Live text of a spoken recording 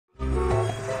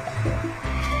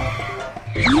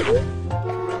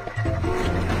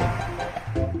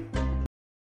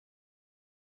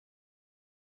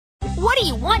What do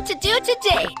you want to do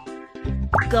today?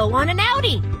 Go on an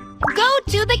outing. Go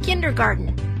to the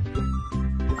kindergarten.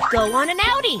 Go on an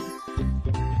outing.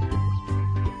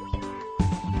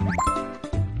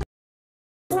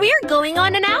 We're going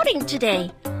on an outing today.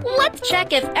 Let's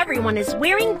check if everyone is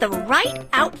wearing the right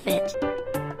outfit.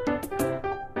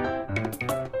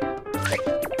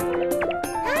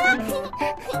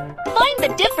 Find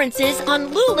the differences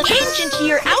on Lulu. Change into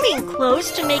your outing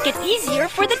clothes to make it easier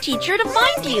for the teacher to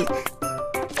find you.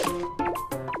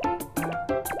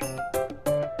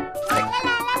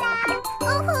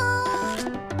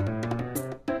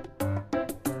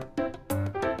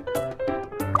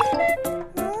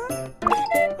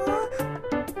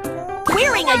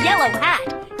 Wearing a yellow hat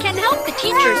can help the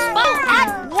teacher spell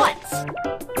at once.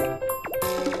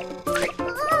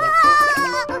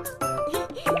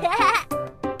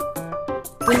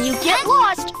 When you get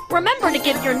lost, remember to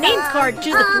give your name card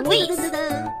to the police.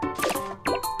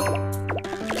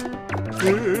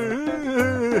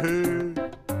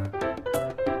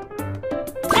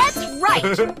 That's right!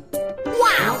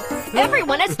 Wow!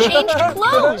 Everyone has changed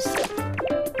clothes!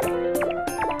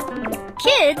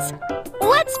 Kids,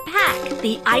 let's pack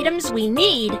the items we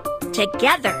need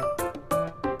together.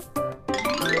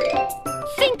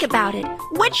 Think about it.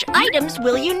 Which items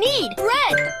will you need?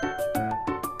 Red!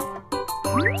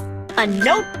 A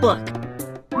notebook.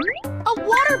 A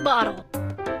water bottle.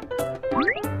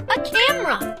 A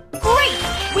camera. Great!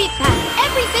 We've packed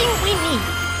everything we need.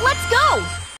 Let's go!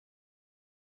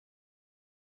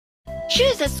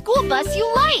 Choose a school bus you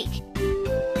like.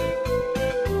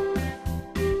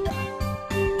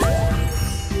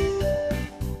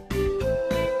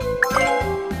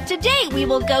 Today we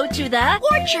will go to the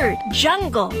orchard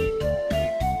jungle.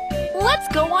 Let's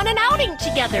go on an outing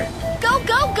together. Go,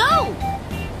 go, go!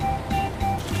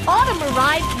 Autumn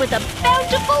arrived with a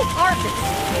bountiful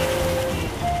harvest.